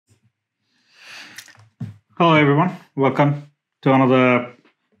Hello, everyone. Welcome to another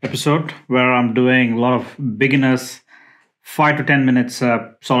episode where I'm doing a lot of beginners 5 to 10 minutes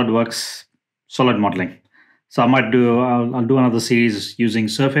SolidWorks solid modeling. So I'll do another series using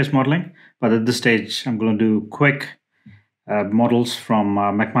surface modeling, but at this stage I'm going to do quick models from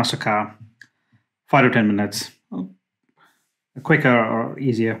McMaster car, 5 to 10 minutes, quicker or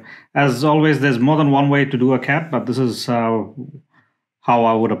easier. As always, there's more than one way to do a CAD, but this is how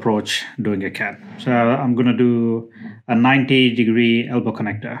I would approach doing a CAD. So I'm going to do a 90-degree elbow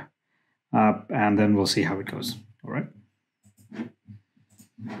connector, and then we'll see how it goes. All right.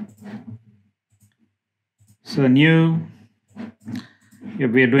 So new,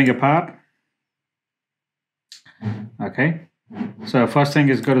 we are doing a part. Okay. So first thing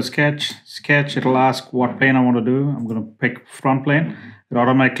is go to sketch. Sketch, it'll ask what plane I want to do. I'm going to pick front plane. It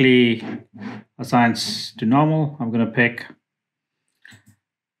automatically assigns to normal. I'm going to pick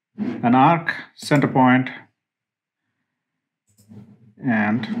an arc, center point,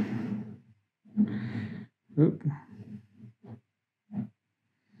 and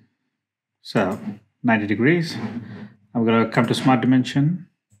so 90 degrees. I'm going to come to smart dimension,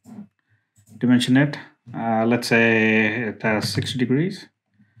 dimension it. Let's say it has 60 degrees.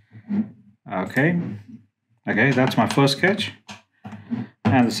 Okay, that's my first sketch.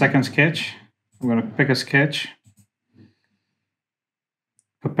 And the second sketch, I'm going to pick a sketch,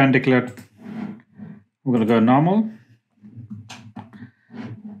 perpendicular. I'm going to go normal.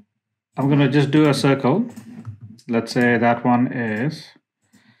 I'm going to just do a circle. Let's say that one is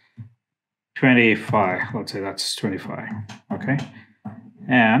 25. Let's say that's 25. Okay.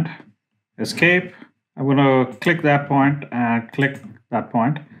 And escape. I'm going to click that point and click that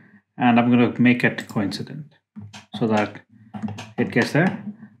point, and I'm going to make it coincident so that it gets there.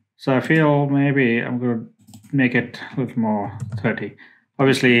 So I feel maybe I'm going to make it a little more 30.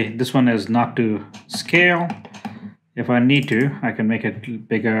 Obviously, this one is not to scale. If I need to, I can make it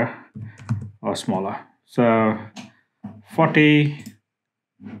bigger or smaller. So 40,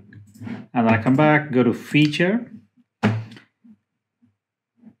 and then I come back, go to feature,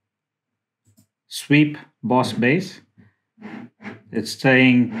 sweep boss base. It's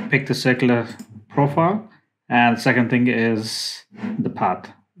saying pick the circular profile, and the second thing is the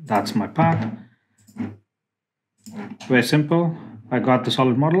path. That's my path. Very simple. I got the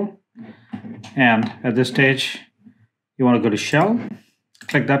solid model, and at this stage you want to go to shell,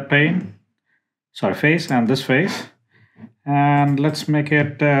 click that face and this face, and let's make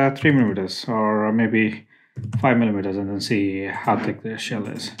it 3 millimeters or maybe 5 millimeters, and then see how thick the shell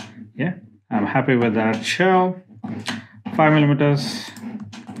is. Yeah, I'm happy with that shell, 5 millimeters.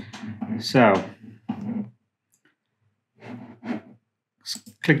 So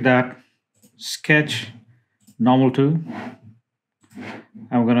click that, sketch, normal to.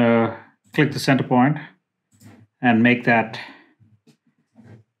 I'm gonna click the center point and make that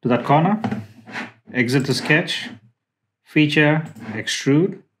to that corner. Exit the sketch, feature,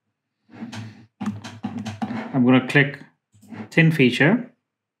 extrude. I'm gonna click thin feature.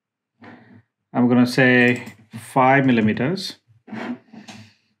 I'm gonna say 5 millimeters,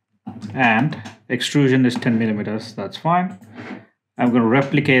 and extrusion is 10 millimeters. That's fine. I'm gonna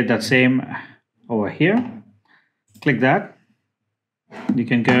replicate that same over here. Click that. You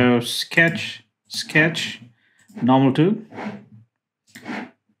can go sketch, sketch, normal to,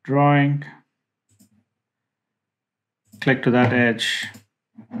 drawing, click to that edge,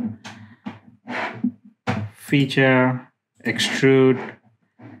 feature, extrude,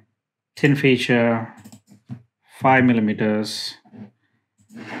 thin feature, 5 millimeters,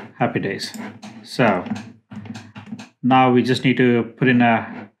 happy days. So now we just need to put in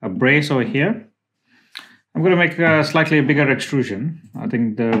a brace over here. I'm going to make a slightly bigger extrusion. I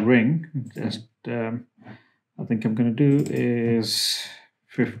think the ring, I think I'm going to do is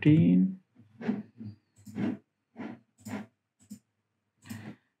 15.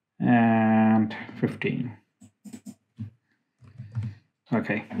 And 15.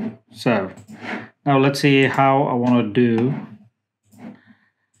 Okay, so now let's see how I want to do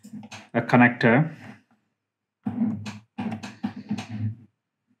a connector.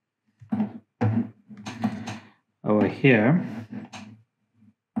 Over here,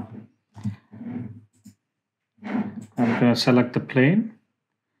 I'm going to select the plane,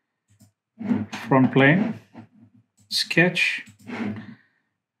 front plane, sketch.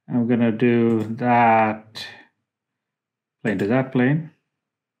 I'm going to do that plane to that plane,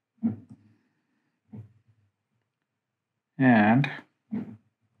 and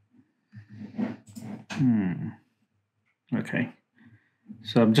okay.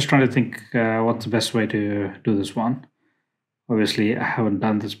 So I'm just trying to think what's the best way to do this one. Obviously, I haven't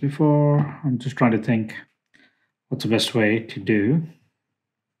done this before. I'm just trying to think what's the best way to do.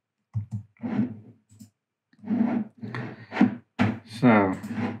 So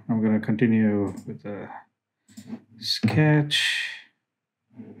I'm going to continue with the sketch.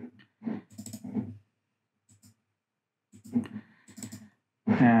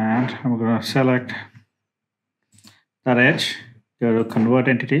 And I'm going to select that edge, go to convert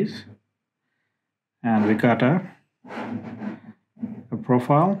entities, and we got a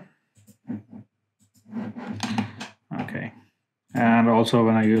profile. Okay, and also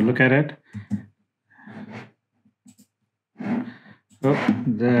when you look at it,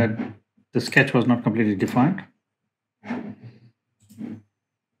 the sketch was not completely defined.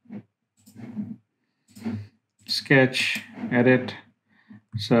 Sketch, edit.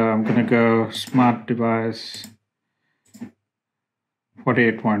 So I'm going to go smart device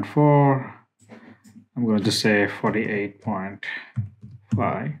 48.4. I'm going to just say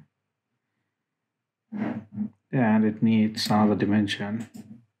 48.5. And it needs another dimension,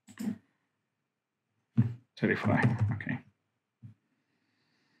 35. Okay.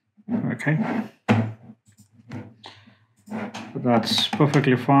 Okay. That's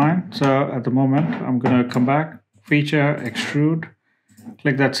perfectly fine. So at the moment, I'm going to come back, feature, extrude,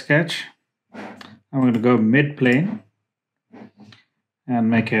 click that sketch. I'm going to go mid plane and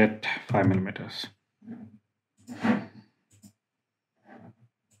make it 5 millimeters.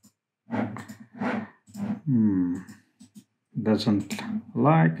 Doesn't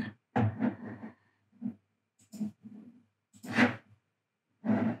like.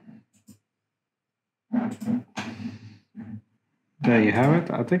 There you have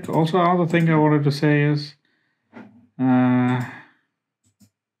it. I think also another thing I wanted to say is, yeah,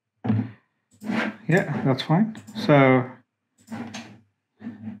 that's fine. So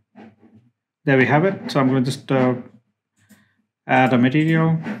there we have it. So I'm going to just add a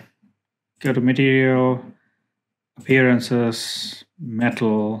material, go to material, appearances,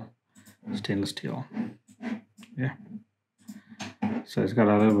 metal, stainless steel. Yeah. So it's got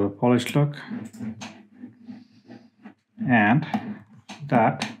a little bit of polished look. And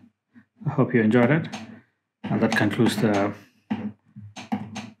that, I hope you enjoyed it. And that concludes the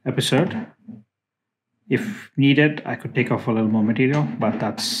episode. If needed, I could take off a little more material, but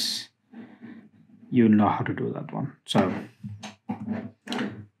that's, you know how to do that one. So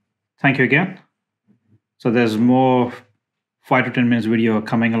thank you again. So there's more 5 to 10 minutes video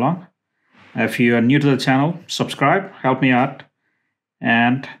coming along. If you are new to the channel, subscribe, help me out.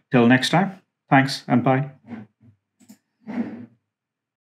 And till next time, thanks and bye.